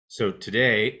So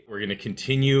today we're going to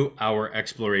continue our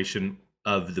exploration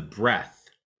of the breath.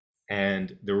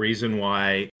 And the reason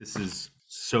why this is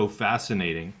so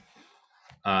fascinating,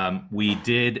 we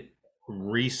did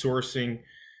resourcing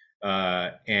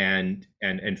and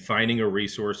finding a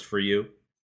resource for you.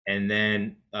 And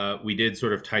then we did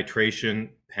sort of titration,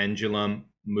 pendulum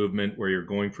movement, where you're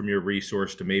going from your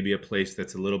resource to maybe a place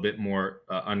that's a little bit more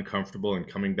uncomfortable and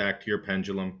coming back to your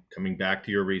pendulum, coming back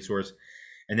to your resource.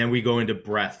 And then we go into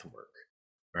breath work,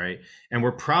 right? And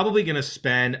we're probably going to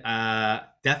spend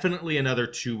definitely another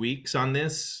 2 weeks on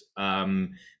this,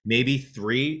 maybe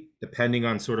 3, depending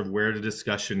on sort of where the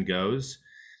discussion goes.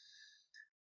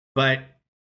 But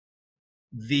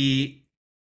the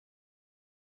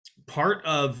part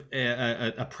of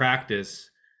a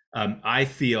practice, I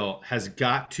feel, has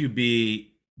got to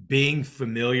be being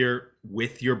familiar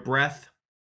with your breath,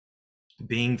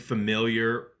 being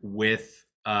familiar with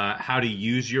how to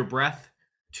use your breath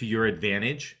to your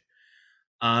advantage.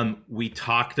 We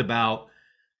talked about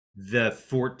the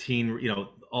 14,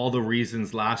 all the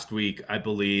reasons last week, I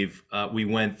believe, we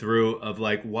went through of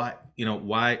like, why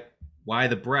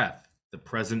the breath, the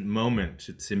present moment,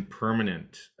 it's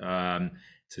impermanent.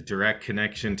 It's a direct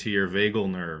connection to your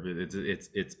vagal nerve.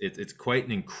 It's quite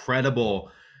an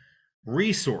incredible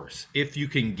resource if you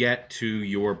can get to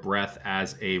your breath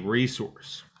as a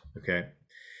resource. Okay.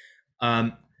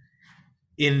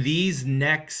 In these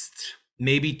next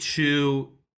maybe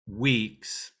 2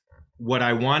 weeks, what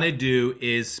I want to do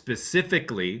is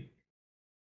specifically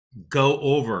go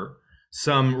over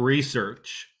some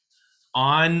research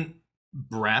on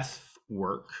breath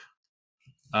work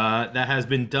that has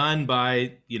been done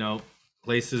by,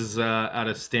 places out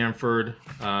of Stanford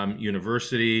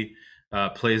University,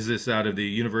 places out of the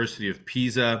University of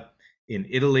Pisa in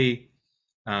Italy,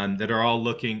 that are all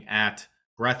looking at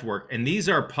breath work. And these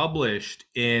are published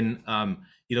in,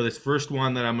 this first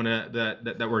one that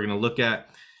we're gonna look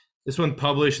at. This one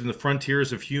published in the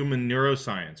Frontiers of Human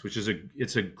Neuroscience, which is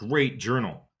it's a great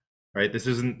journal, right? This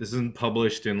isn't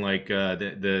published in like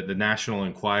the National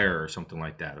Enquirer or something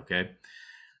like that. Okay.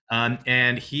 And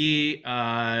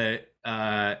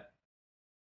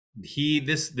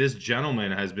this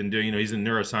gentleman has been doing, he's a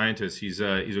neuroscientist. He's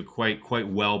a quite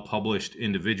well published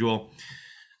individual.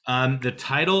 The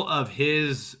title of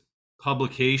his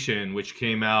publication, which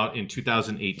came out in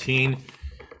 2018,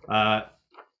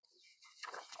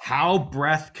 How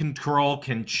Breath Control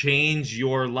Can Change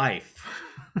Your Life.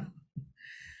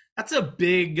 That's a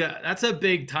big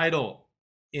title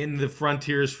in the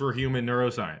Frontiers for Human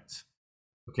Neuroscience.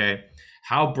 Okay.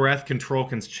 How Breath Control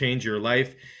Can Change Your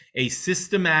Life. A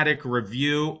systematic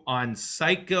review on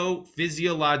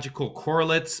psychophysiological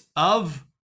correlates of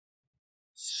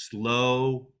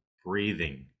slow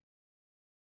breathing.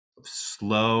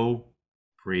 Slow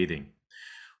breathing.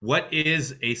 What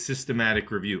is a systematic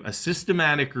review? A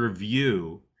systematic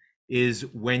review is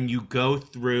when you go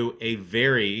through a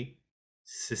very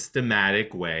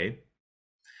systematic way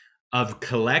of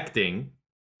collecting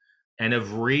and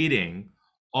of reading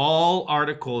all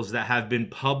articles that have been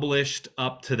published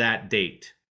up to that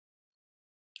date.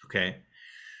 Okay.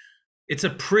 It's a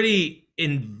pretty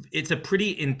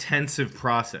intensive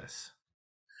process.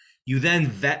 You then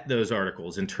vet those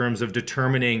articles in terms of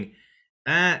determining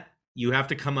you have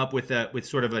to come up with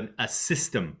sort of a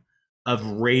system of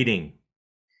rating.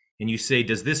 And you say,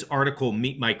 does this article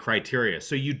meet my criteria?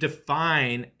 So you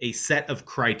define a set of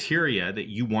criteria that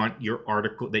you want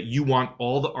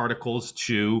all the articles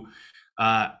to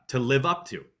live up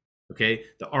to. Okay.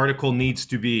 The article needs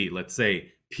to be, let's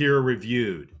say, peer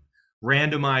reviewed,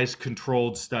 randomized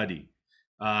controlled study,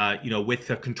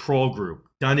 with a control group,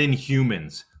 done in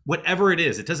humans, whatever it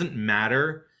is. It doesn't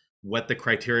matter what the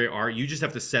criteria are. You just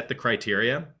have to set the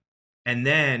criteria and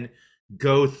then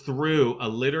go through a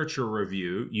literature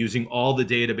review using all the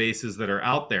databases that are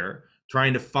out there,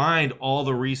 trying to find all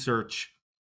the research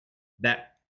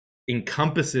that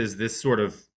encompasses this sort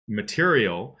of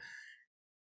material,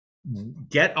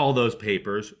 get all those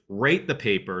papers, rate the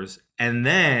papers, and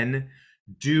then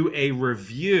do a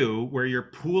review where you're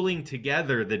pooling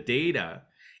together the data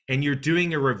and you're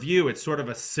doing a review. It's sort of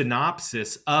a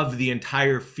synopsis of the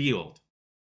entire field.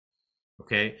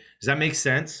 Okay. Does that make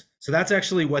sense? So that's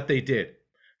actually what they did.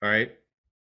 All right.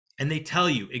 And they tell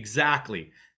you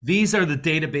exactly, these are the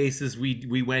databases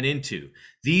we went into.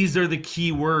 These are the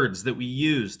keywords that we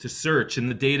use to search in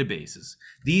the databases.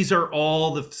 These are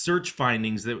all the search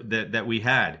findings that we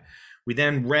had. We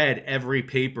then read every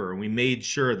paper and we made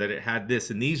sure that it had this.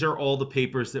 And these are all the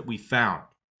papers that we found.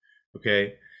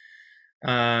 Okay.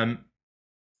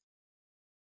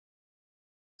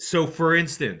 So for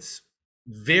instance,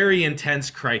 very intense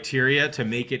criteria to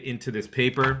make it into this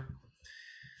paper.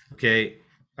 Okay.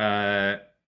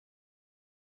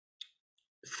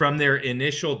 From their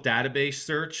initial database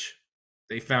search,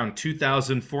 they found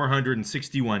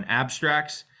 2,461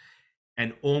 abstracts,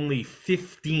 and only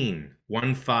 15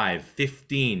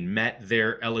 met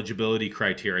their eligibility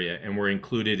criteria and were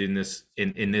included in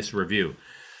this review.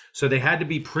 So they had to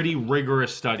be pretty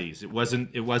rigorous studies. It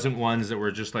wasn't ones that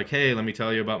were just like, hey, let me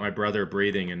tell you about my brother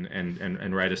breathing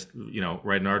and write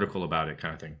an article about it,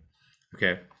 kind of thing.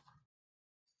 Okay.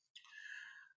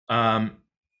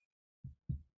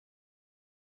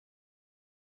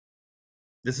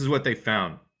 This is what they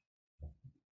found.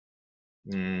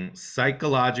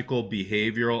 Psychological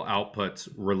behavioral outputs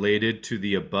related to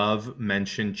the above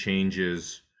mentioned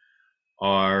changes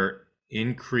are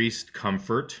increased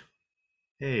comfort.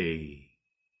 Hey,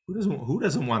 who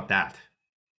doesn't want that?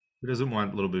 Who doesn't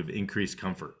want a little bit of increased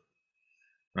comfort?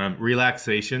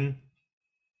 Relaxation,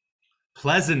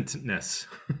 pleasantness.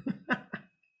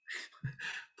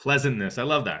 Pleasantness. I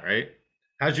love that, right?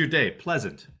 How's your day?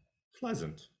 Pleasant.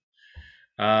 Pleasant.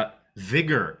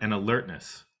 Vigor and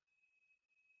alertness.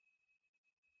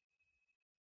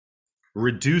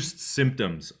 Reduced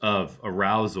symptoms of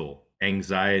arousal,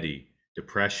 anxiety,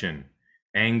 depression,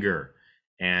 anger,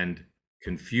 and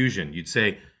confusion. You'd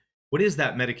say, what is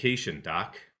that medication,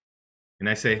 doc? And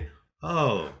I say,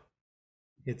 oh,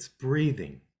 it's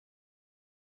breathing.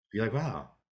 Be like,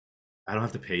 wow, I don't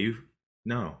have to pay you?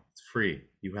 No, it's free.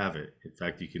 You have it. In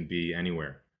fact, you can be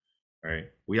anywhere, right?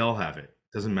 We all have it.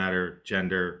 Doesn't matter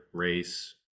gender,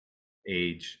 race,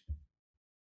 age.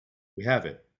 We have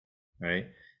it, right?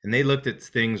 And they looked at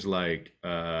things like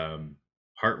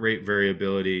heart rate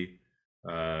variability,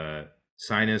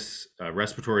 sinus,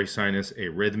 respiratory sinus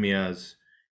arrhythmias,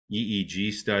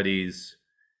 EEG studies,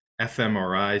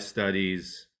 fMRI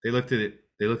studies. They looked at it.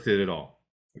 They looked at it all.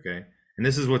 Okay. And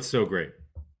this is what's so great.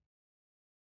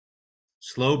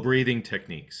 Slow breathing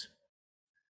techniques.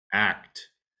 ACT,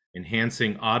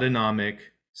 enhancing autonomic,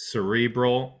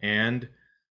 cerebral, and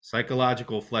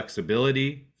psychological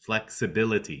flexibility,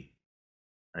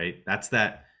 right?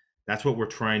 That's what we're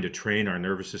trying to train our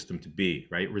nervous system to be,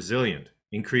 right? Resilient,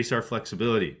 increase our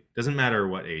flexibility. Doesn't matter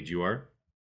what age you are.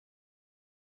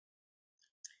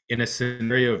 In a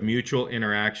scenario of mutual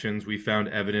interactions, we found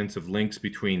evidence of links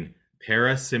between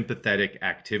parasympathetic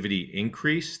activity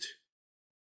increased,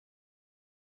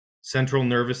 central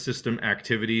nervous system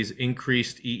activities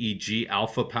increased EEG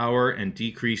alpha power and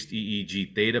decreased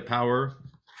EEG theta power,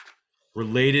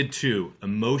 related to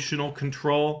emotional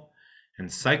control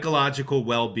and psychological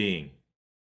well-being.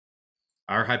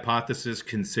 Our hypothesis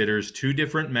considers two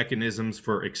different mechanisms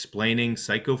for explaining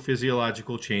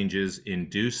psychophysiological changes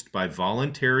induced by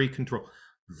voluntary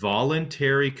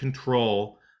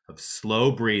control of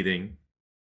slow breathing.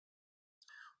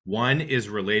 One is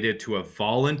related to a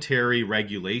voluntary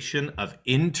regulation of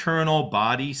internal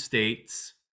body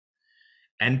states,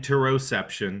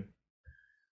 interoception.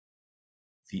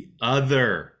 The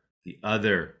other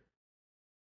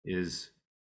is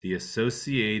the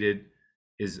associated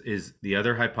is the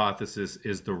other hypothesis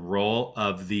is the role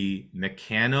of the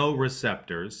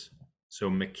mechanoreceptors. So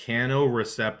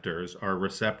mechanoreceptors are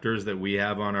receptors that we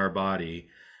have on our body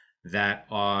that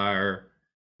are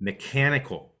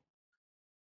mechanical.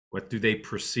 What do they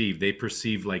perceive? They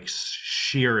perceive like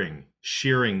shearing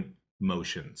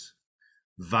motions,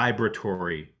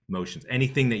 vibratory motions,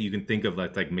 anything that you can think of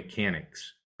like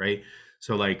mechanics, right?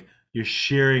 So like you're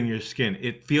shearing your skin.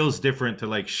 It feels different to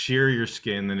like shear your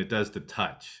skin than it does to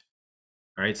touch.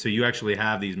 All right. So you actually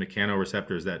have these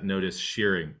mechanoreceptors that notice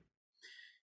shearing,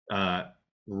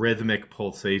 rhythmic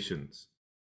pulsations,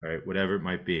 right? Whatever it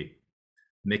might be.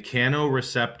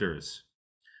 Mechanoreceptors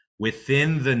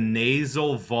within the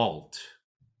nasal vault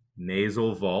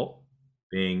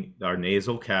being our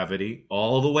nasal cavity,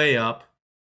 all the way up,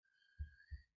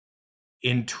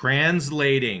 in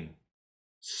translating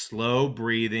slow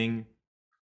breathing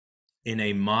in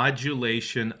a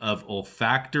modulation of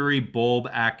olfactory bulb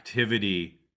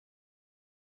activity,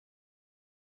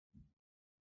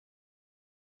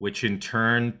 which in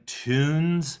turn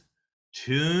tunes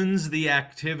the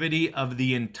activity of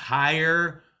the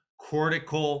entire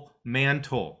cortical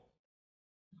mantle.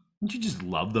 Don't you just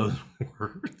love those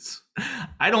words?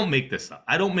 I don't make this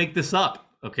up.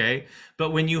 Okay.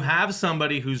 But when you have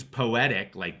somebody who's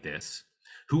poetic like this,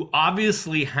 who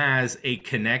obviously has a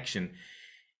connection,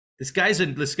 this guy's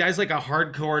like a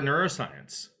hardcore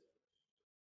neuroscience.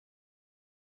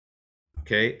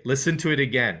 Okay. Listen to it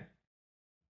again.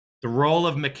 The role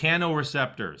of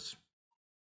mechanoreceptors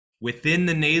within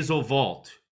the nasal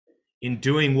vault In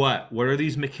doing what? What are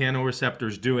these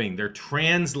mechanoreceptors doing? They're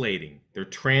translating. They're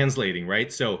translating,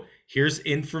 right? So here's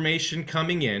information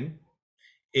coming in.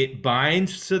 It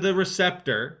binds to the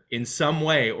receptor in some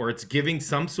way, or it's giving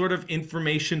some sort of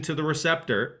information to the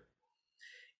receptor.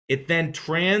 It then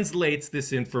translates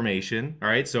this information. All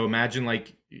right. So imagine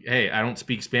like, hey, I don't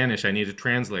speak Spanish. I need a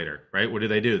translator, right? What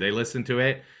do? They listen to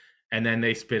it and then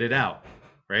they spit it out,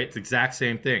 right? It's the exact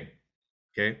same thing.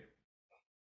 Okay.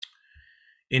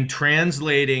 In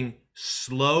translating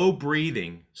slow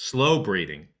breathing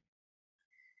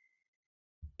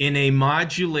in a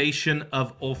modulation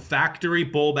of olfactory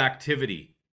bulb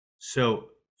activity. So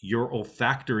your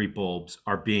olfactory bulbs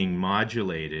are being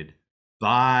modulated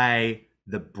by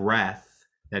the breath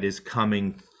that is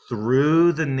coming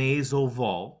through the nasal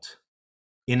vault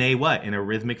in a what? In a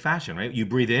rhythmic fashion, right? You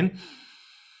breathe in.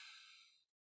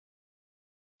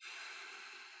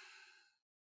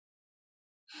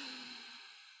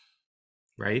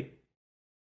 Right?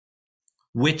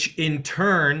 Which in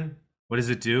turn, what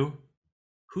does it do?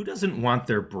 Who doesn't want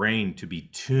their brain to be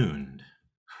tuned?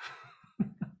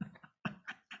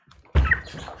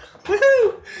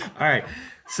 Woohoo! All right.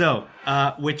 So,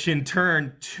 which in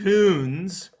turn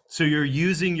tunes. So you're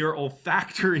using your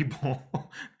olfactory bulb.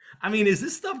 I mean, is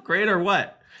this stuff great or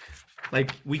what?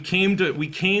 Like we came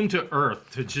to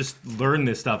Earth to just learn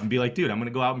this stuff and be like, dude, I'm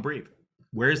gonna go out and breathe.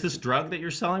 Where's this drug that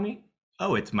you're selling me?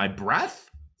 Oh, it's my breath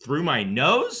through my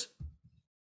nose.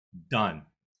 Done.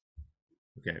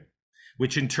 Okay.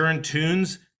 Which in turn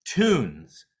tunes.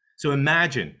 So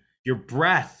imagine your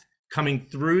breath coming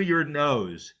through your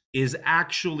nose is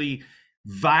actually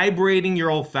vibrating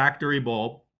your olfactory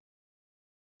bulb,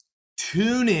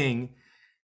 tuning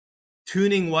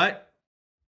what?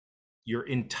 Your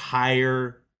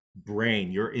entire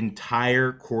brain, your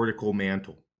entire cortical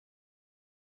mantle.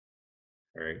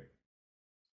 All right.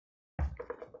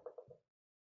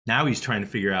 Now he's trying to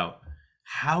figure out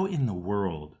how in the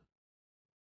world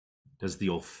does the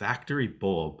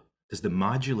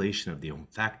modulation of the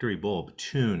olfactory bulb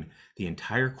tune the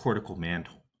entire cortical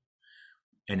mantle?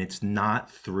 And it's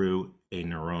not through a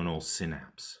neuronal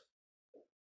synapse.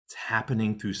 It's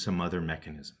happening through some other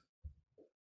mechanism.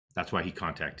 That's why he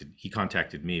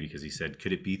contacted me, because he said,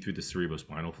 could it be through the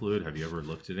cerebrospinal fluid? Have you ever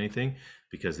looked at anything?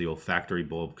 Because the olfactory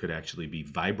bulb could actually be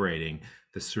vibrating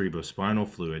the cerebrospinal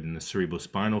fluid, and the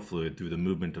cerebrospinal fluid, through the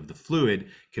movement of the fluid,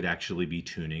 could actually be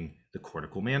tuning the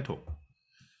cortical mantle.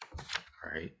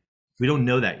 All right. We don't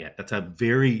know that yet. That's a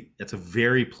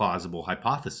very plausible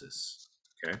hypothesis.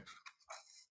 Okay.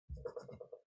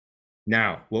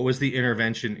 Now, what was the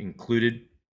intervention included?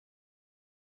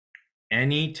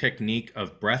 Any technique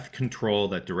of breath control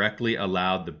that directly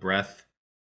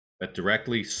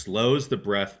slows the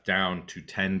breath down to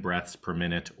 10 breaths per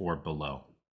minute or below.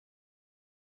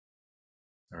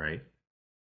 All right.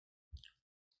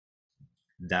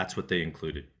 That's what they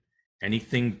included.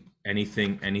 Anything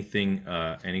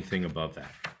above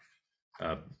that,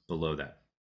 below that.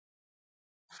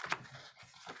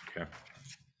 Okay.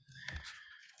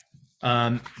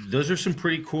 Those are some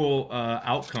pretty cool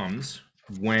outcomes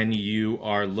when you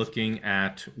are looking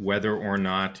at whether or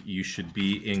not you should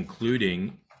be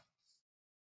including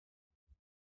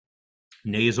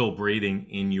nasal breathing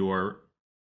in your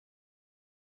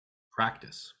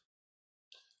practice.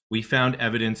 We found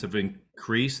evidence of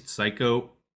increased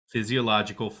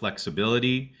psychophysiological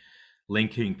flexibility,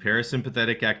 linking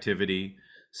parasympathetic activity,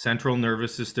 central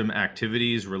nervous system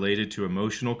activities related to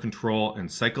emotional control and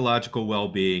psychological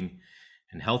well-being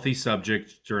in healthy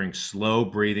subjects during slow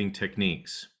breathing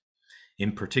techniques.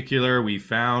 In particular, we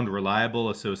found reliable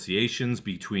associations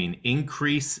between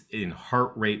increase in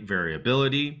heart rate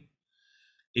variability,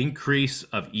 increase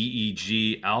of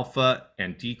EEG alpha,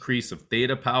 and decrease of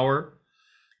theta power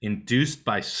induced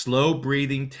by slow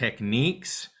breathing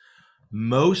techniques,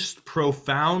 most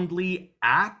profoundly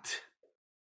at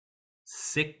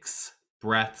 6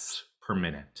 breaths per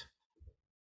minute.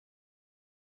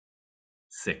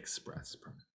 6 breaths per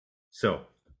minute. So,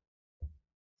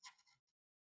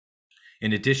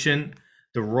 in addition,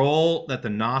 the role that the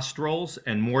nostrils,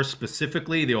 and more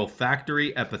specifically the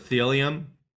olfactory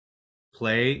epithelium,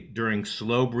 play during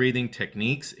slow breathing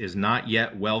techniques is not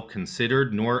yet well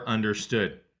considered nor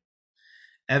understood.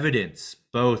 Evidence,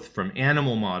 both from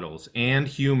animal models and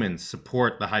humans,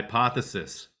 support the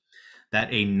hypothesis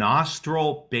that a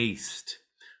nostril-based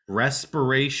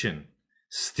respiration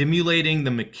stimulating the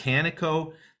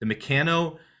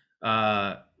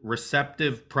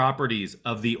mechanoreceptive properties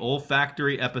of the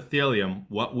olfactory epithelium,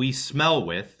 what we smell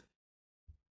with,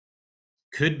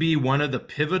 could be one of the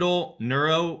pivotal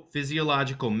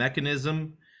neurophysiological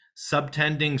mechanism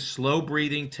subtending slow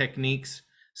breathing techniques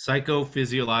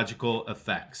Psychophysiological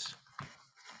effects.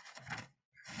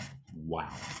 Wow.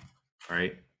 All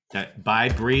right. That by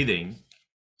breathing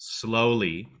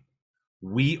slowly,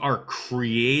 we are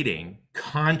creating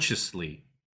consciously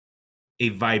a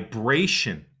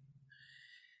vibration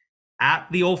at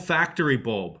the olfactory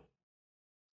bulb,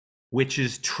 which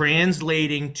is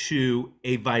translating to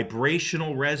a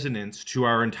vibrational resonance to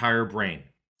our entire brain.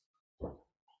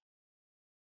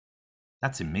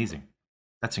 That's amazing.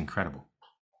 That's incredible.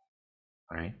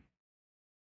 All right.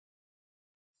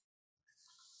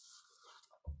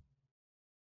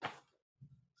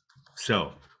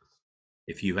 So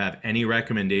if you have any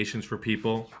recommendations for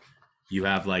people, you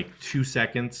have like 2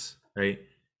 seconds, right?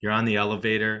 You're on the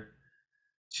elevator.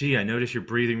 Gee, I notice you're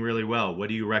breathing really well. What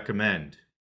do you recommend?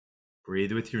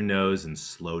 Breathe with your nose and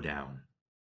slow down.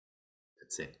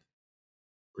 That's it.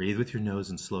 Breathe with your nose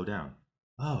and slow down.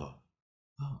 Oh,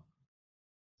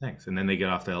 thanks. And then they get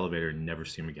off the elevator and never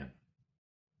see them again.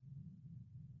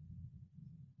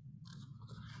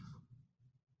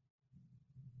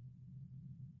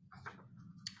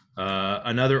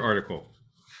 Another article.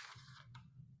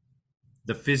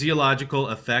 The physiological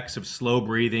effects of slow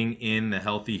breathing in the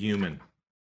healthy human.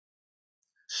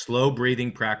 Slow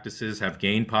breathing practices have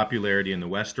gained popularity in the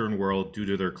Western world due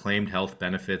to their claimed health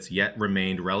benefits, yet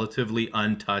remained relatively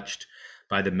untouched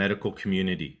by the medical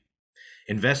community.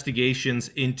 Investigations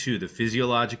into the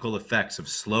physiological effects of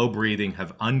slow breathing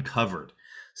have uncovered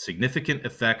significant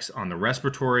effects on the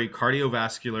respiratory,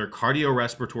 cardiovascular,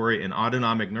 cardiorespiratory, and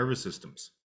autonomic nervous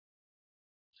systems.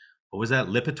 What was that?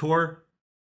 Lipitor?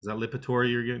 Is that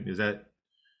Lipitor you're getting? Is that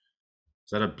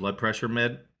a blood pressure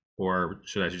med? Or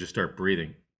should I just start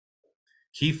breathing?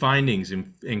 Key findings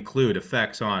include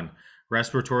effects on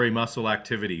respiratory muscle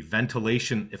activity,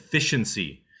 ventilation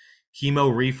efficiency,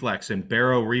 chemoreflex and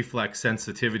baroreflex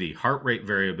sensitivity, heart rate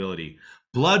variability,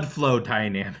 blood flow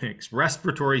dynamics,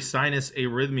 respiratory sinus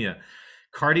arrhythmia,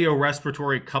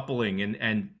 cardiorespiratory coupling,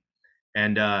 and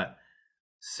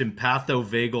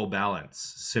sympathovagal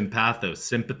balance.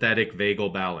 Sympathetic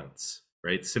vagal balance,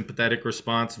 right? Sympathetic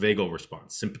response, vagal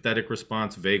response. Sympathetic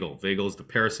response, vagal. Vagal is the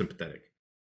parasympathetic.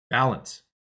 Balance.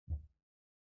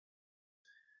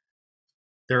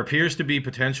 There appears to be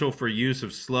potential for use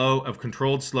of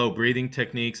controlled slow breathing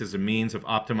techniques as a means of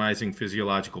optimizing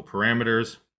physiological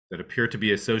parameters that appear to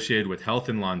be associated with health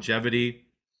and longevity,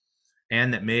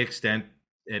 and that may extend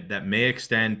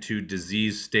to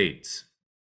disease states.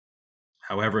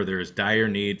 However, there is dire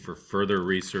need for further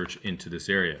research into this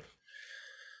area.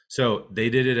 So they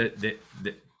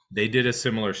did a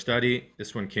similar study.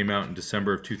 This one came out in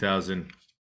December of 2000.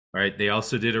 All right. They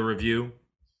also did a review.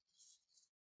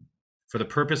 For the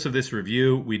purpose of this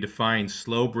review, we define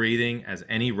slow breathing as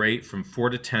any rate from 4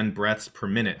 to 10 breaths per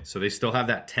minute. So they still have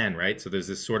that 10, right? So there's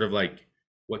this sort of like,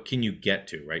 what can you get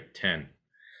to, right? 10.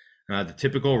 The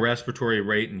typical respiratory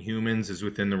rate in humans is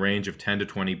within the range of 10 to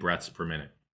 20 breaths per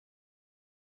minute.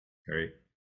 All right.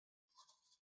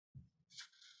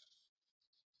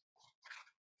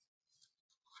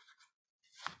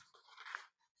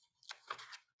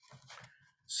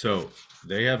 So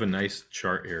they have a nice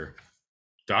chart here.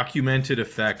 Documented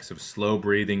effects of slow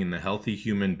breathing in the healthy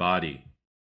human body.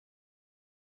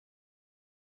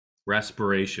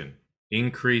 Respiration,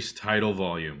 increased tidal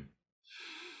volume.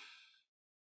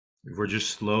 If we're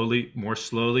just more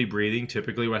slowly breathing,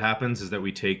 typically what happens is that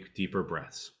we take deeper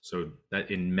breaths. So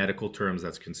that in medical terms,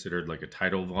 that's considered like a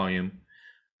tidal volume.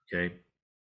 Okay.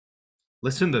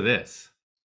 Listen to this.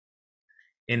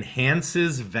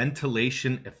 Enhances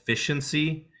ventilation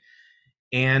efficiency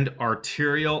and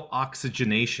arterial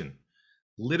oxygenation.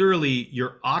 Literally,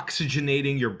 you're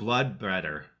oxygenating your blood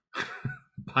better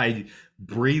by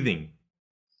breathing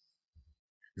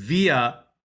via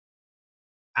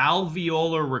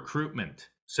alveolar recruitment.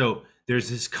 So there's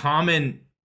this common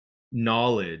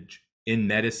knowledge in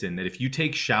medicine that if you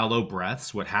take shallow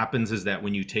breaths, what happens is that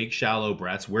when you take shallow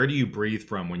breaths, where do you breathe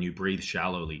from when you breathe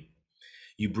shallowly?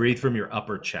 You breathe from your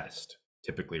upper chest,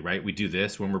 typically, right? We do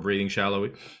this when we're breathing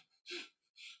shallowly,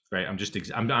 right?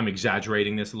 I'm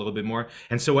exaggerating this a little bit more.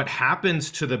 And so what happens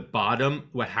to the bottom,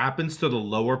 what happens to the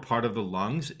lower part of the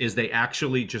lungs is they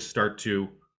actually just start to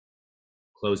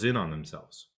close in on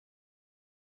themselves.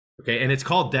 Okay, and it's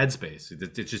called dead space.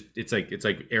 It's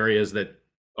like areas that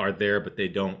are there, but they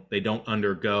don't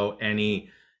undergo any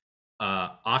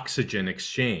oxygen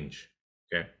exchange.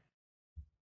 Okay.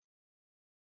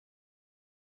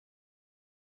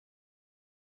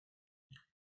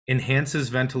 Enhances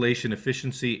ventilation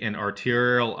efficiency and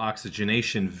arterial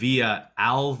oxygenation via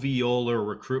alveolar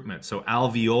recruitment. So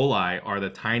alveoli are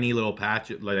the tiny little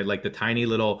patches, like the tiny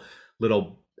little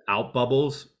out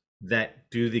bubbles that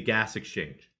do the gas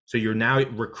exchange. So you're now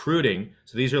recruiting.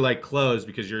 So these are like closed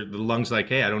because the lungs like,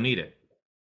 hey, I don't need it.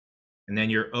 And then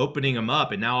you're opening them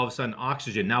up, and now all of a sudden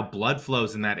oxygen, now blood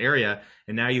flows in that area,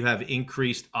 and now you have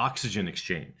increased oxygen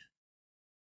exchange.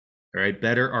 All right,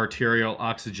 better arterial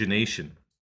oxygenation.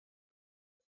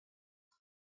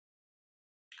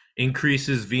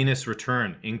 Increases venous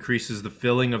return, increases the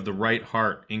filling of the right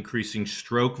heart, increasing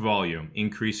stroke volume,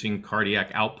 increasing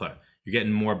cardiac output. You're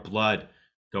getting more blood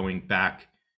going back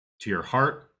to your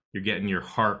heart. You're getting your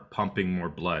heart pumping more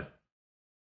blood.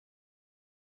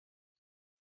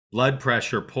 Blood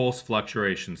pressure, pulse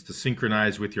fluctuations to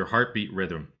synchronize with your heartbeat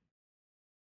rhythm.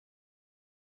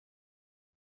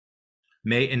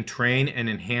 May entrain and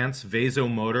enhance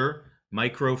vasomotor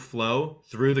microflow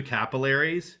through the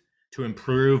capillaries to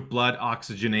improve blood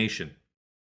oxygenation.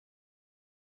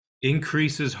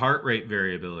 Increases heart rate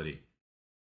variability.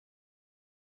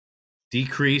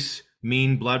 Decrease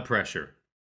mean blood pressure.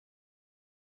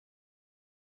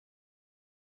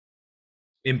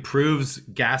 Improves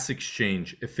gas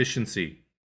exchange efficiency.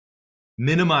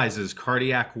 Minimizes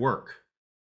cardiac work.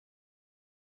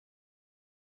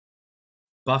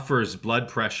 Buffers blood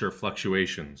pressure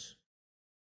fluctuations.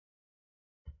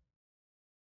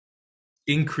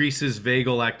 Increases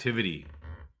vagal activity,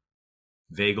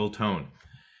 vagal tone.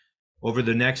 Over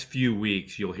the next few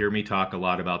weeks, you'll hear me talk a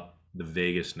lot about the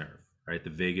vagus nerve. Right?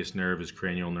 The vagus nerve is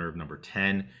cranial nerve number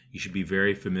 10. You should be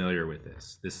very familiar with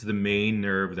this. This is the main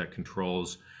nerve that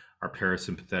controls our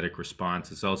parasympathetic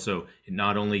response. It's also, it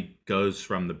not only goes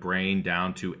from the brain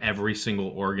down to every single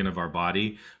organ of our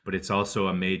body, but it's also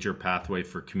a major pathway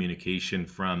for communication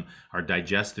from our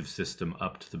digestive system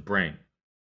up to the brain,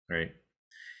 right?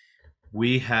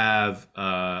 We have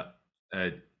a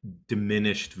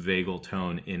diminished vagal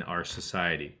tone in our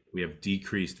society. We have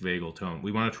decreased vagal tone.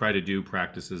 We want to try to do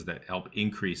practices that help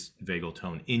increase vagal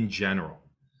tone in general.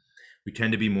 We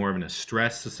tend to be more of a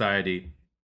stress society,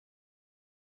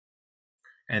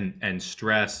 and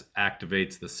stress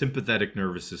activates the sympathetic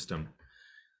nervous system,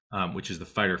 which is the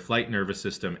fight or flight nervous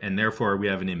system, and therefore we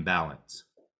have an imbalance.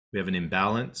 We have an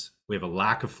imbalance. We have a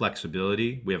lack of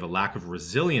flexibility. We have a lack of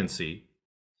resiliency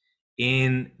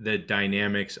in the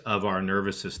dynamics of our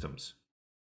nervous systems.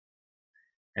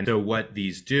 And so what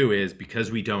these do is,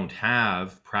 because we don't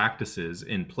have practices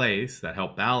in place that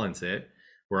help balance it,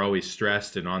 we're always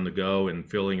stressed and on the go and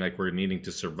feeling like we're needing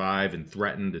to survive and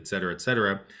threatened, et cetera, et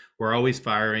cetera. We're always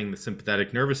firing the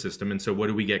sympathetic nervous system. And so what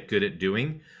do we get good at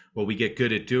doing? Well, we get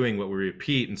good at doing what we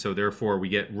repeat. And so therefore we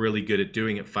get really good at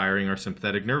doing it, firing our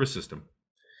sympathetic nervous system.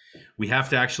 We have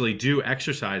to actually do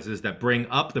exercises that bring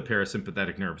up the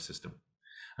parasympathetic nervous system.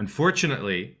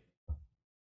 Unfortunately,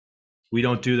 we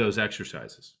don't do those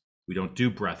exercises. We don't do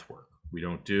breath work. We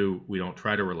don't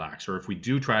try to relax. Or if we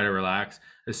do try to relax,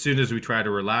 as soon as we try to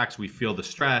relax, we feel the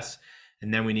stress,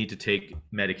 and then we need to take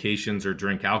medications or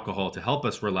drink alcohol to help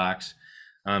us relax,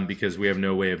 because we have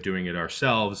no way of doing it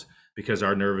ourselves, because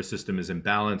our nervous system is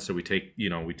imbalanced. So we take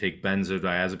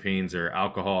benzodiazepines or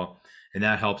alcohol, and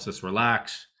that helps us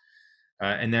relax,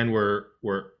 and then we're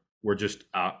just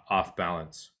off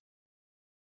balance.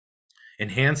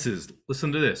 Enhances,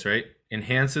 listen to this, right?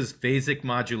 Enhances phasic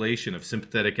modulation of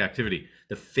sympathetic activity.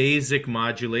 The phasic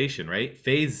modulation, right?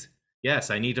 Phase, yes,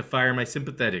 I need to fire my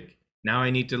sympathetic. Now I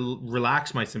need to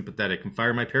relax my sympathetic and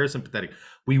fire my parasympathetic.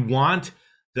 We want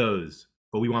those,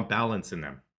 but we want balance in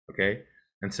them, okay?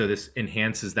 And so this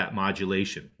enhances that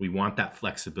modulation. We want that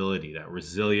flexibility, that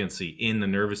resiliency in the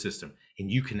nervous system.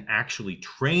 And you can actually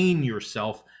train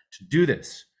yourself to do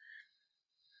this.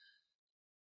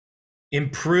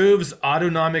 Improves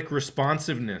autonomic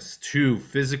responsiveness to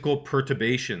physical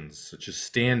perturbations, such as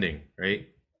standing, right?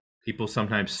 People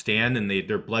sometimes stand and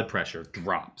their blood pressure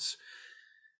drops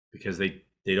because they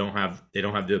don't have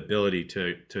the ability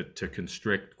to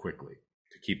constrict quickly,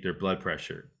 to keep their blood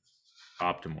pressure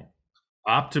optimal.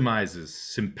 Optimizes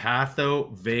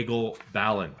sympathovagal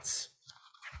balance.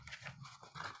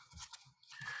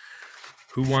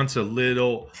 Who wants a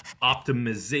little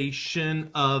optimization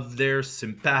of their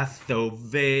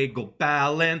sympathovagal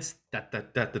balance?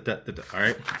 All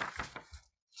right.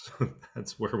 So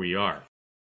that's where we are.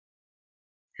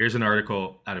 Here's an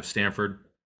article out of Stanford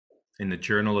in the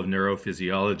Journal of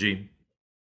Neurophysiology,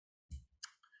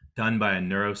 done by a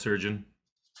neurosurgeon.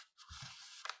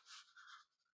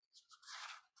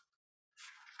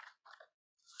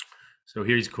 So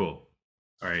here's cool.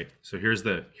 All right. So here's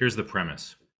the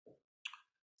premise.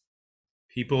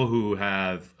 People who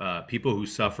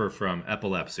suffer from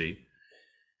epilepsy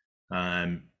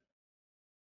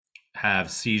have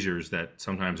seizures that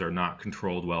sometimes are not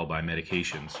controlled well by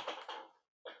medications.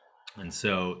 And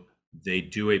so they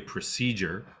do a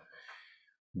procedure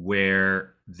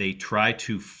where they try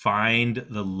to find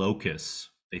the locus.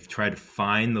 They try to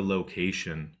find the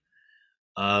location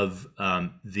of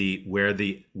where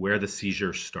the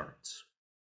seizure starts,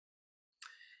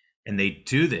 and they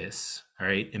do this. All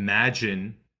right,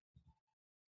 imagine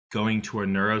going to a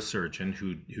neurosurgeon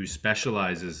who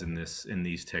specializes in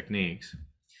these techniques,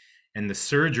 and the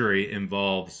surgery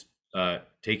involves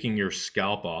taking your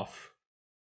scalp off,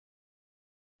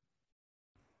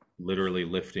 literally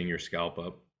lifting your scalp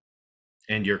up,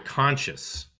 and you're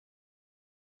conscious.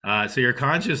 So you're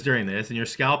conscious during this, and your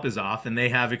scalp is off, and they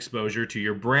have exposure to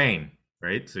your brain,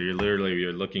 right? So you're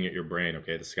looking at your brain.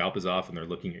 Okay, the scalp is off, and they're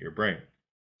looking at your brain.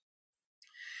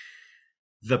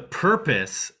 The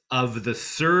purpose of the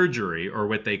surgery, or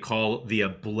what they call the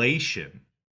ablation,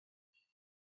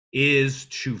 is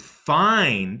to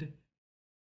find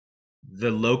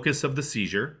the locus of the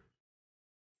seizure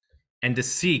and to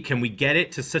see, can we get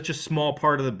it to such a small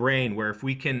part of the brain where if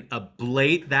we can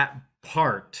ablate that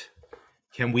part,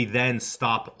 can we then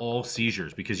stop all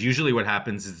seizures? Because usually what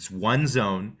happens is it's one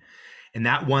zone, and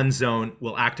that one zone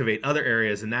will activate other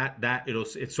areas, and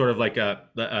it's sort of like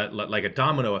a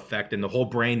domino effect, and the whole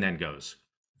brain then goes.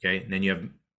 Okay, and then you have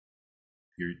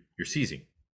you're seizing.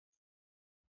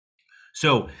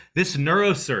 So this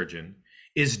neurosurgeon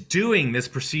is doing this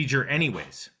procedure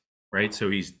anyways, right? So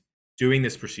he's doing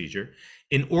this procedure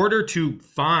in order to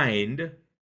find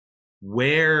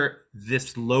where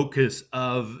this locus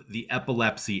of the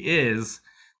epilepsy is.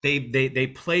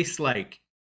 They place like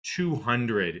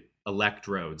 200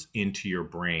 electrodes into your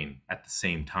brain at the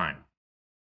same time.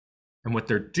 And what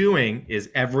they're doing is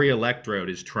every electrode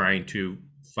is trying to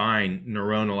find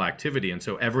neuronal activity. And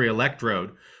so every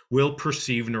electrode will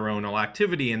perceive neuronal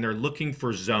activity, and they're looking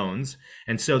for zones.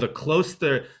 And so the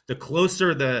closer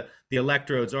the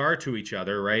electrodes are to each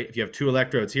other, right? If you have two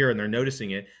electrodes here and they're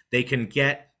noticing it, they can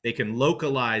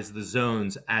localize the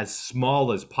zones as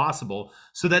small as possible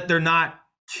so that they're not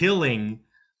killing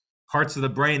parts of the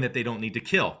brain that they don't need to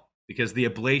kill, because the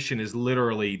ablation is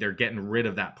literally, they're getting rid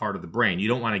of that part of the brain. You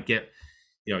don't want to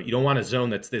you don't want a zone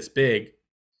that's this big.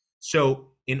 So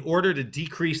in order to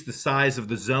decrease the size of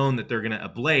the zone that they're going to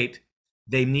ablate,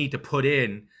 they need to put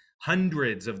in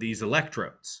hundreds of these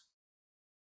electrodes.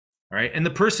 All right. And the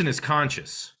person is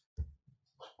conscious,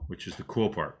 which is the cool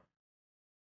part.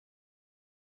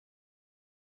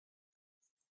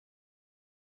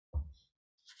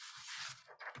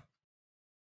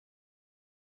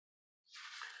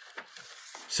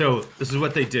 So this is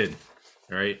what they did.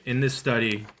 All right. In this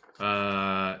study,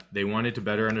 they wanted to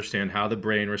better understand how the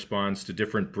brain responds to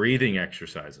different breathing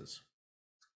exercises.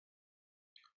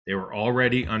 They were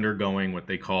already undergoing what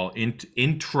they call within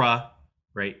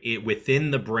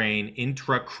the brain,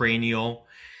 intracranial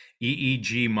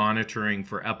EEG monitoring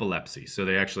for epilepsy. So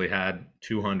they actually had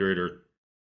 200 or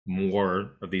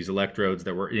more of these electrodes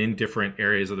that were in different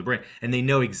areas of the brain. And they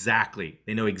know exactly,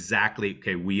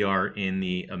 okay, we are in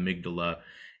the amygdala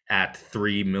at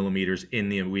 3 millimeters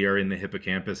we are in the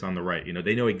hippocampus on the right.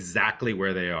 They know exactly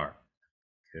where they are.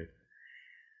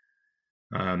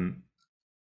 Okay.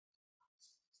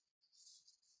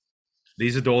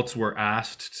 These adults were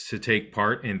asked to take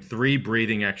part in 3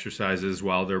 breathing exercises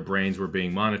while their brains were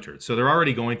being monitored. So they're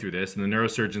already going through this, and the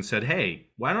neurosurgeon said, hey,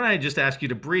 why don't I just ask you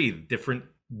to breathe different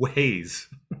ways?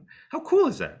 How cool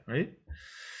is that, right?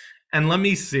 And let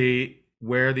me see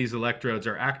where these electrodes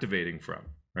are activating from,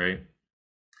 right?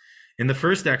 In the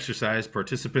first exercise,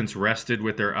 participants rested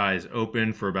with their eyes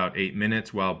open for about 8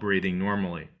 minutes while breathing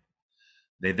normally.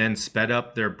 They then sped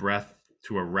up their breath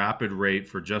to a rapid rate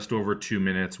for just over 2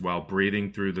 minutes while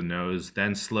breathing through the nose,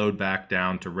 then slowed back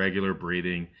down to regular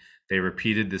breathing. They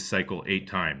repeated this cycle 8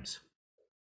 times.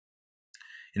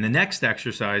 In the next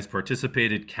exercise,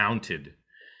 participants counted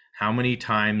how many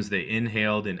times they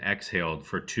inhaled and exhaled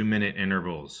for 2-minute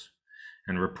intervals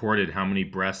and reported how many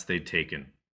breaths they'd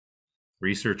taken.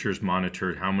 Researchers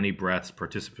monitored how many breaths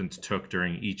participants took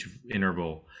during each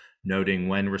interval, noting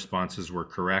when responses were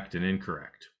correct and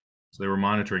incorrect. So they were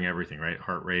monitoring everything, right?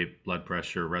 Heart rate, blood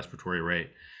pressure, respiratory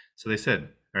rate. So they said,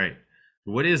 all right,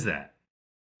 what is that?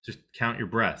 Just count your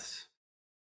breaths.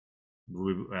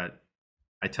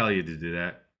 I tell you to do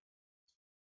that.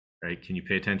 Right? Can you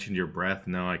pay attention to your breath?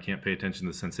 No, I can't pay attention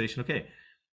to the sensation. Okay.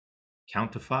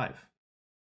 Count to 5.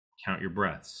 Count your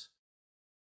breaths.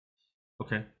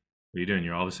 Okay. What are you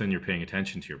doing? All of a sudden you're paying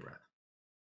attention to your breath.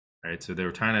 Right? So they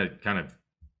were trying to kind of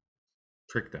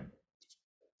trick them.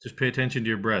 Just pay attention to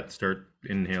your breath. Start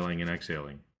inhaling and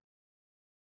exhaling.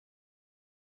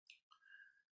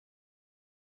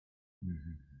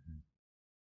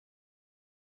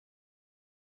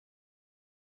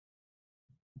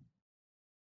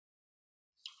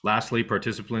 Lastly,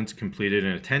 participants completed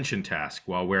an attention task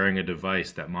while wearing a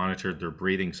device that monitored their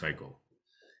breathing cycle.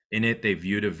 In it, they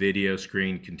viewed a video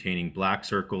screen containing black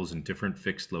circles in different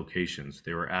fixed locations.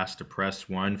 They were asked to press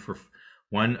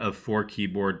one of 4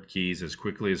 keyboard keys as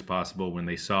quickly as possible when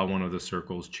they saw one of the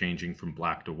circles changing from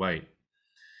black to white.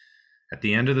 At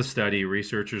the end of the study,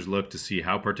 researchers looked to see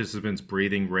how participants'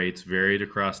 breathing rates varied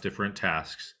across different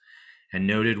tasks and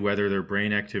noted whether their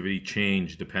brain activity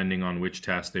changed depending on which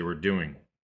task they were doing.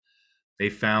 They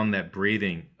found that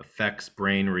breathing affects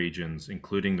brain regions,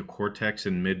 including the cortex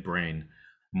and midbrain,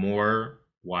 more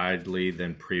widely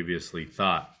than previously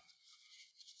thought.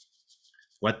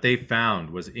 What they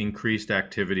found was increased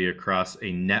activity across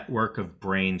a network of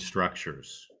brain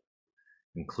structures,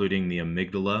 including the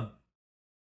amygdala,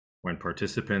 when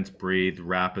participants breathed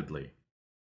rapidly.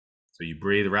 So you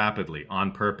breathe rapidly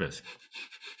on purpose,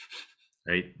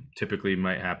 right? Typically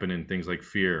might happen in things like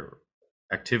fear.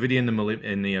 Activity in the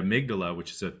amygdala,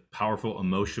 which is a powerful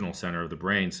emotional center of the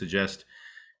brain, suggests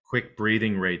quick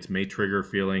breathing rates may trigger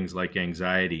feelings like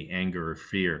anxiety, anger, or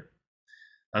fear.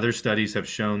 Other studies have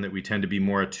shown that we tend to be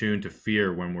more attuned to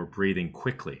fear when we're breathing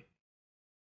quickly.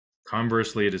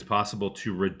 Conversely, it is possible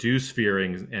to reduce fear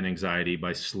and anxiety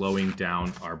by slowing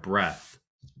down our breath.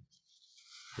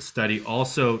 The study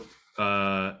also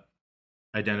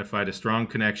identified a strong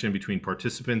connection between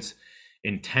participants'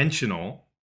 intentional,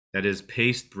 that is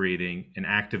paced breathing, and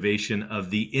activation of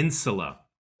the insula.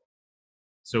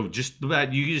 So you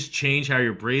just change how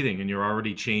you're breathing and you're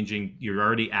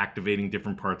already activating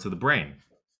different parts of the brain.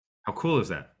 How cool is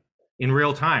that? In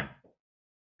real time,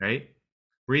 right?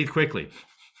 Breathe quickly.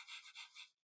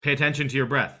 Pay attention to your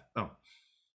breath. Oh.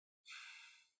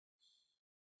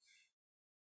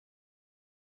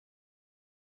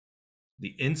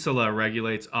 The insula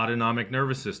regulates autonomic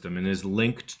nervous system and is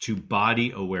linked to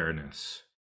body awareness.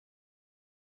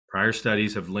 Prior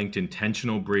studies have linked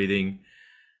intentional breathing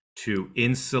to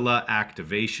insula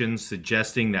activation,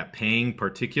 suggesting that paying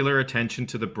particular attention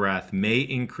to the breath may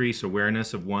increase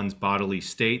awareness of one's bodily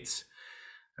states,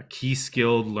 a key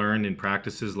skill learned in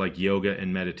practices like yoga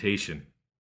and meditation.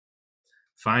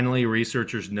 Finally,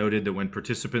 researchers noted that when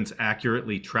participants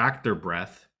accurately tracked their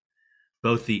breath,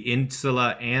 both the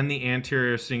insula and the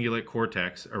anterior cingulate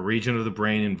cortex, a region of the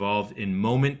brain involved in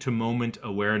moment-to-moment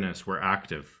awareness, were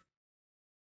active.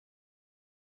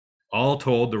 All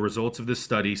told, the results of this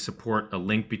study support a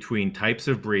link between types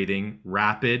of breathing,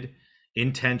 rapid,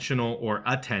 intentional, or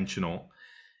attentional,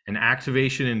 and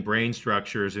activation in brain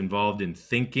structures involved in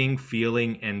thinking,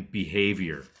 feeling, and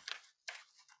behavior.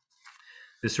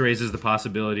 This raises the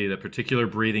possibility that particular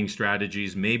breathing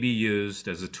strategies may be used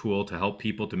as a tool to help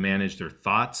people to manage their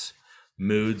thoughts,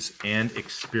 moods, and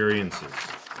experiences.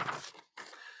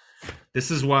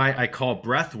 This is why I call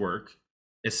breath work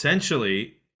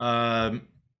essentially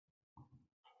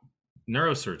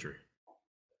neurosurgery,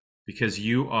 because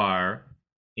you are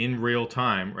in real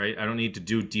time, right? I don't need to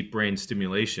do deep brain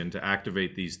stimulation to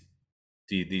activate these.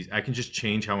 I can just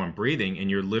change how I'm breathing, and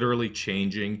you're literally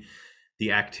changing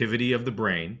the activity of the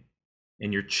brain,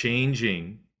 and you're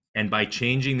changing, and by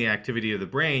changing the activity of the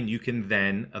brain, you can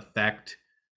then affect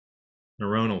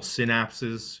neuronal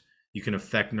synapses, you can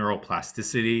affect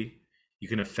neuroplasticity, you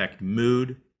can affect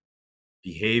mood,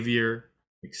 behavior,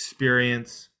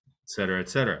 experience, et cetera, et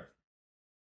cetera.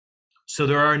 So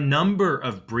there are a number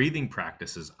of breathing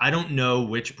practices. I don't know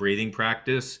which breathing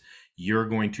practice you're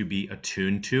going to be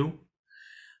attuned to,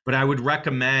 but I would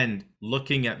recommend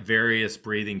looking at various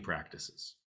breathing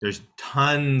practices. There's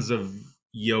tons of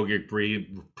yogic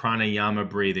pranayama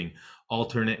breathing,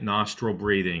 alternate nostril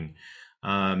breathing,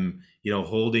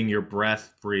 holding your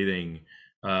breath breathing,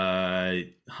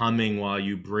 humming while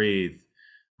you breathe,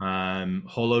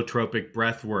 holotropic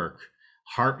breath work,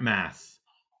 heart math,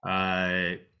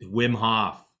 Wim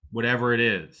Hof, whatever it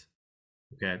is.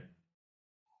 Okay.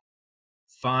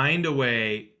 Find a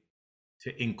way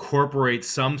to incorporate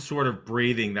some sort of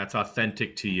breathing that's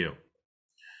authentic to you.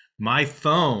 My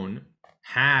phone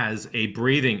has a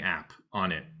breathing app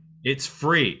on it. It's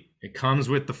free. It comes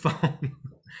with the phone.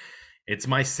 It's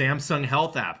my Samsung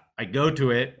Health app. I go to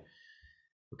it,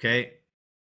 okay,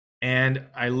 and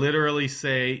I literally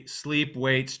say sleep,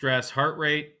 weight, stress, heart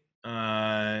rate,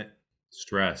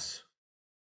 stress,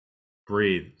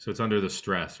 breathe. So it's under the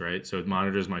stress, right? So it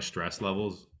monitors my stress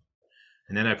levels.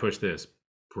 And then I push this,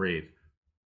 breathe.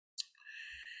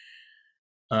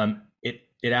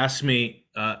 It asks me,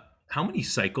 how many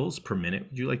cycles per minute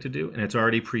would you like to do? And it's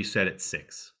already preset at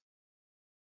 6.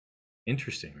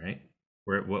 Interesting, right?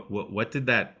 What did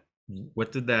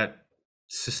that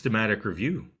systematic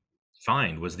review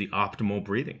find was the optimal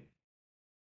breathing?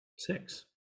 6.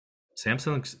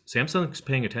 Samsung's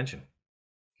paying attention,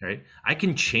 right? I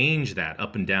can change that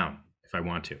up and down if I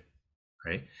want to,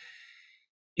 right?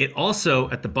 It also,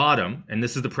 at the bottom, and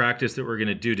this is the practice that we're going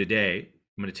to do today,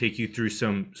 I'm going to take you through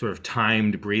some sort of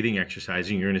timed breathing exercise,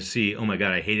 and you're going to see, oh my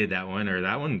God, I hated that one, or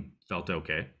that one felt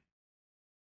okay.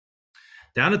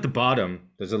 Down at the bottom,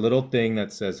 there's a little thing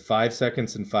that says 5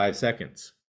 seconds and 5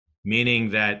 seconds,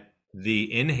 meaning that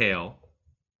the inhale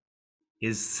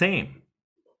is same.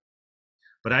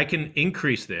 But I can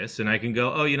increase this and I can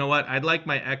go, oh, you know what? I'd like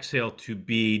my exhale to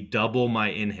be double my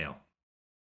inhale.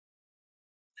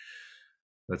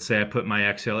 Let's say I put my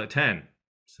exhale at 10.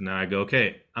 So now I go,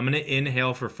 okay, I'm going to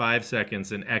inhale for 5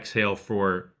 seconds and exhale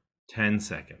for 10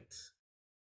 seconds.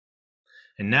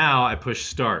 And now I push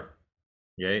start.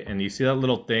 Okay, and you see that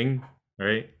little thing,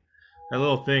 right? That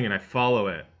little thing, and I follow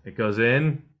it. It goes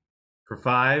in for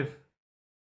 5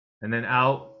 and then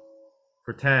out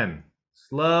for 10.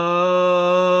 Slowly.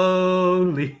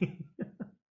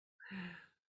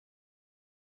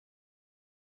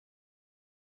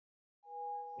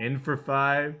 In for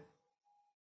 5.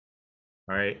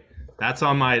 All right. That's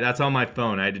on my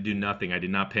phone. I had to do nothing. I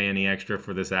did not pay any extra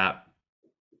for this app.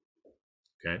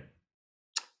 Okay.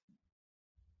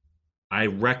 I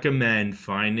recommend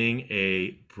finding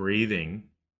a breathing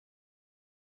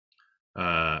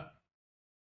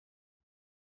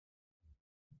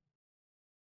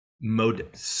mode,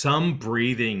 some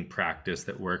breathing practice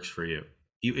that works for you.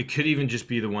 It could even just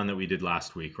be the one that we did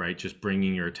last week, right? Just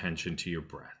bringing your attention to your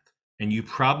breath. And you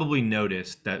probably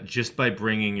noticed that just by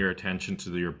bringing your attention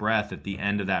to your breath at the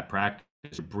end of that practice,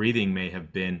 your breathing may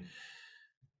have been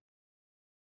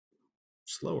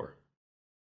slower,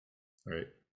 right?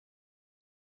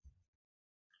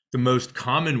 The most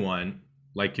common one,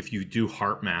 like if you do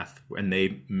heart math and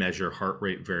they measure heart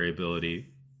rate variability,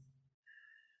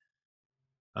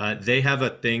 they have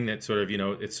a thing that sort of,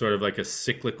 it's sort of like a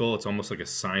cyclical, it's almost like a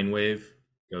sine wave,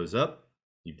 goes up,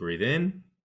 you breathe in,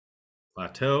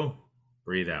 plateau,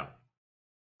 breathe out,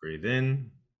 breathe in,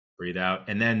 breathe out.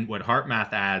 And then what heart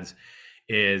math adds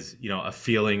is, a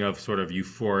feeling of sort of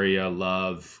euphoria,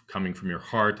 love coming from your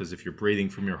heart, as if you're breathing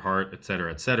from your heart, et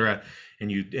cetera, et cetera.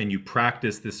 And you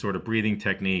practice this sort of breathing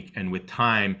technique. And with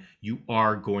time, you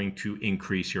are going to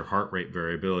increase your heart rate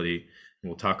variability. And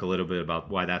we'll talk a little bit about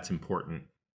why that's important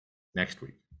next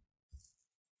week.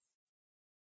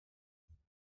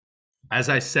 As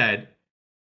I said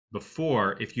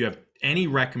before, if you have any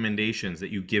recommendations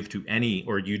that you give to any,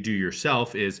 or you do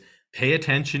yourself, is pay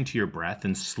attention to your breath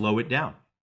and slow it down.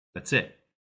 That's it.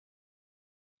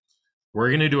 We're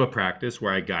going to do a practice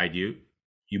where I guide you.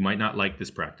 You might not like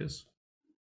this practice,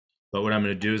 but what I'm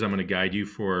going to do is I'm going to guide you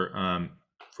for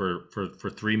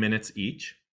 3 minutes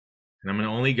each. And I'm going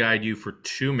to only guide you for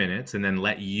 2 minutes and then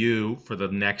let you, for the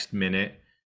next minute,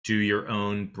 do your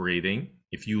own breathing.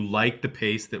 If you like the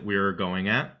pace that we're going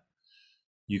at,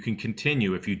 you can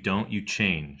continue. If you don't, you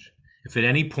change. If at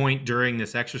any point during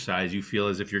this exercise you feel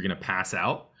as if you're going to pass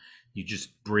out, you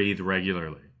just breathe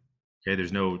regularly. Okay,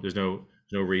 there's no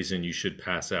reason you should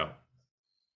pass out.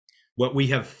 What we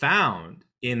have found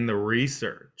in the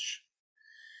research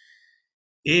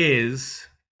is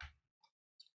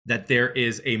that there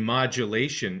is a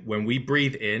modulation. When we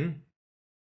breathe in,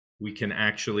 we can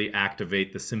actually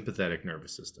activate the sympathetic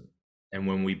nervous system. And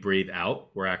when we breathe out,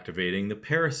 we're activating the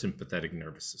parasympathetic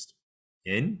nervous system.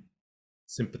 In,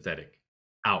 sympathetic.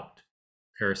 Out,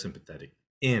 parasympathetic.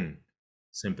 In,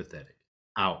 sympathetic.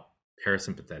 Out,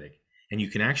 parasympathetic. And you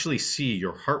can actually see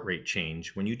your heart rate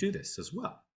change when you do this as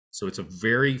well. So it's a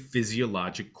very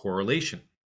physiologic correlation.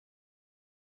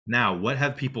 Now, what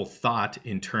have people thought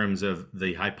in terms of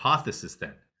the hypothesis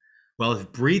then? Well, if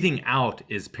breathing out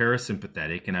is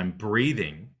parasympathetic and I'm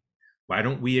breathing, why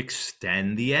don't we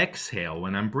extend the exhale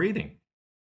when I'm breathing?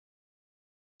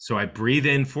 So I breathe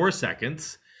in 4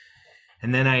 seconds,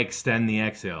 and then I extend the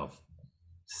exhale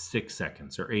 6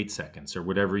 seconds or 8 seconds or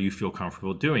whatever you feel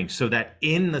comfortable doing, so that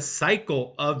in the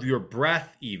cycle of your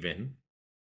breath, even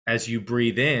as you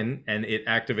breathe in and it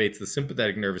activates the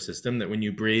sympathetic nervous system, that when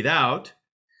you breathe out,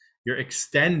 you're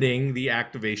extending the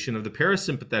activation of the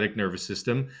parasympathetic nervous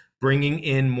system, bringing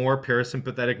in more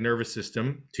parasympathetic nervous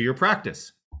system to your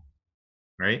practice,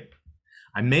 right?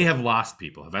 I may have lost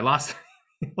people. Have I lost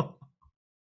people?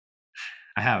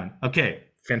 I haven't. Okay,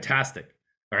 fantastic.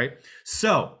 All right.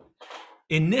 So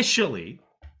initially,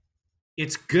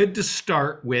 it's good to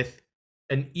start with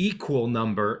an equal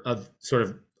number of sort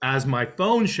of, as my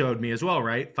phone showed me as well,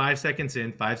 right? 5 seconds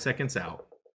in, 5 seconds out.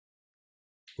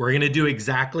 We're going to do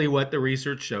exactly what the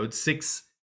research showed, 6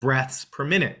 breaths per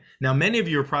minute. Now, many of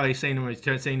you are probably saying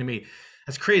to me,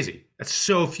 that's crazy. That's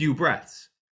so few breaths.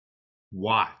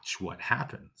 watch what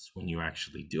happens when you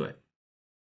actually do it.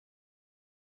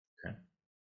 Okay.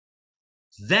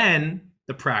 Then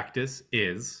the practice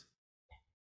is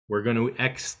we're going to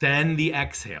extend the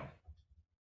exhale.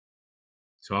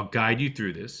 So I'll guide you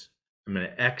through this. I'm going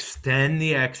to extend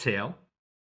the exhale,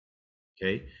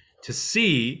 okay, to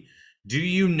see, do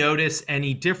you notice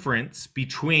any difference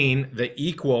between the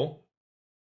equal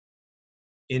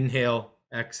inhale,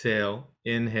 exhale,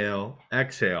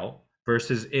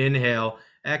 versus inhale,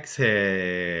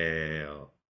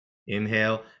 exhale,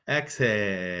 inhale,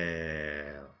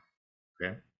 exhale,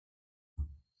 okay?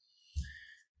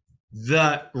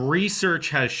 The research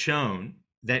has shown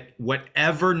that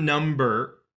whatever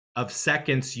number of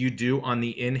seconds you do on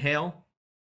the inhale,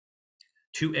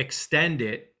 to extend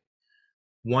it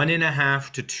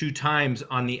 1.5 to 2 times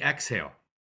on the exhale.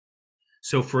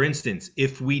 So for instance,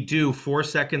 if we do 4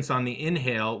 seconds on the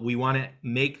inhale, we want to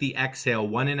make the exhale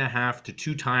 1.5 to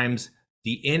 2 times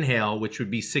the inhale, which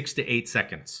would be 6 to 8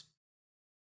 seconds.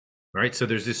 All right, so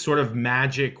there's this sort of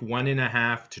magic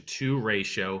 1.5 to 2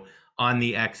 ratio on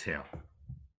the exhale.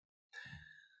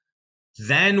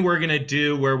 Then we're going to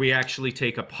do where we actually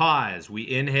take a pause. We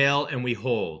inhale and we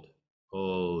hold.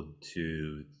 Hold,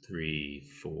 2, 3,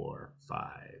 4, 5.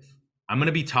 I'm going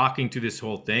to be talking to this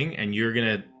whole thing, and you're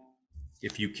going to,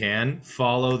 if you can,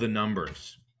 follow the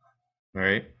numbers. All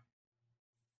right.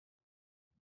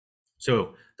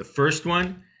 So the first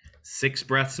one, 6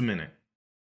 breaths a minute.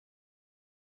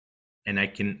 And I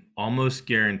can almost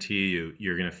guarantee you,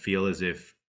 you're going to feel as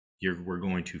if we're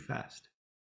going too fast.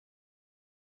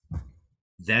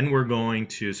 Then we're going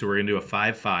to, so we're going to do a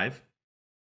 5-5.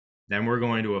 Then we're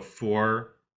going to a 4-6.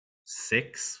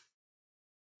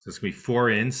 So it's going to be 4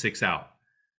 in, 6 out.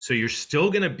 So you're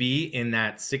still going to be in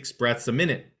that 6 breaths a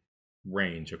minute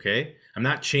range, okay? I'm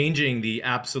not changing the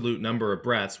absolute number of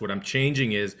breaths. What I'm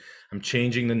changing is I'm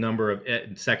changing the number of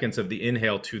seconds of the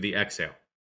inhale to the exhale.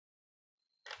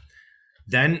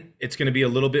 Then it's going to be a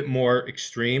little bit more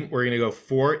extreme. We're going to go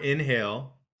 4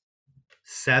 inhale,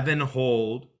 7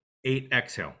 hold, 8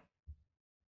 exhale.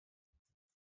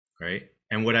 Right?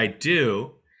 And what I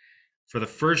do for the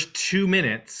first 2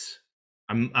 minutes,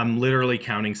 I'm literally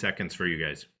counting seconds for you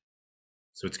guys.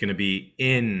 So it's going to be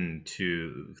in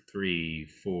 2, 3,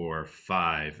 4,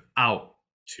 5, out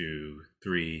 2,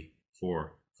 3,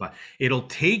 4, 5. It'll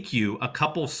take you a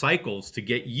couple cycles to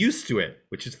get used to it,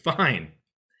 which is fine.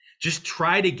 Just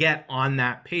try to get on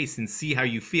that pace and see how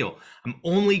you feel. I'm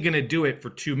only going to do it for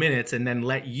 2 minutes and then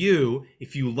let you,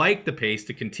 if you like the pace,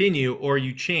 to continue or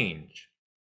you change.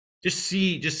 Just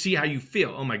see how you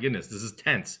feel. Oh my goodness, this is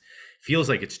tense. Feels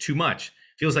like it's too much.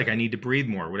 Feels like I need to breathe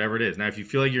more, whatever it is. Now, if you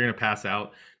feel like you're going to pass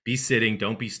out, be sitting,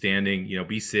 don't be standing,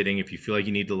 be sitting. If you feel like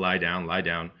you need to lie down, lie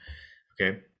down.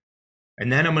 Okay.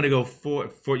 And then I'm going to go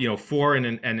 4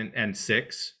 and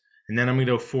 6. And then I'm going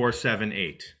to go 4, 7,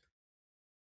 8.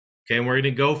 Okay. And we're going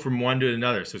to go from one to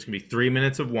another. So it's going to be 3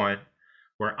 minutes of one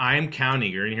where I'm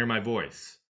counting. You're going to hear my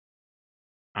voice.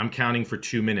 I'm counting for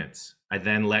 2 minutes. I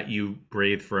then let you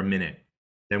breathe for a minute.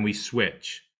 Then we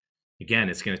switch. Again,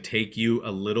 it's going to take you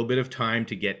a little bit of time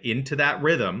to get into that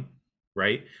rhythm,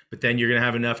 right? But then you're going to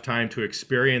have enough time to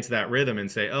experience that rhythm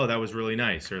and say, oh, that was really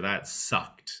nice, or that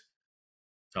sucked.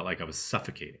 Felt like I was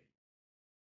suffocating,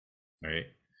 right?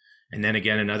 And then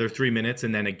again, another 3 minutes,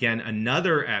 and then again,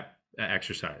 another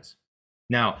exercise.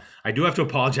 Now, I do have to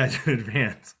apologize in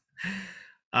advance.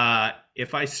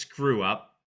 If I screw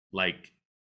up,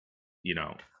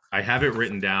 I have it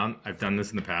written down. I've done this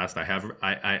in the past. I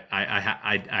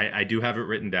do have it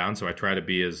written down, so I try to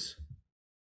be as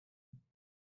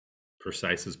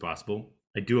precise as possible.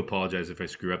 I do apologize if I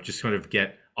screw up. Just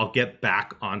I'll get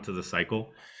back onto the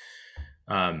cycle.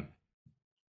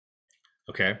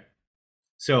 Okay.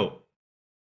 So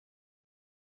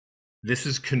this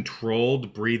is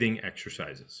controlled breathing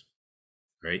exercises,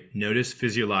 right? Notice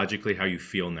physiologically how you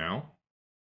feel now.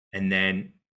 And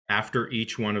then after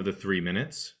each one of the 3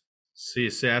 minutes,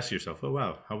 ask yourself, oh,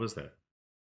 wow, how was that?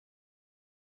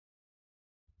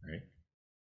 Right?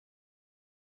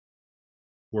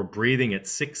 We're breathing at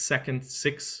 6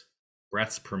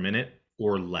 breaths per minute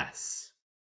or less,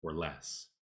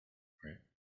 right?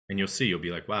 And you'll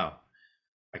be like, wow,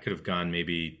 I could have gone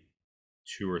maybe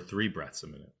 2 or 3 breaths a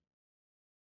minute.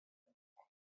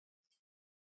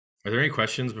 Are there any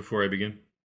questions before I begin?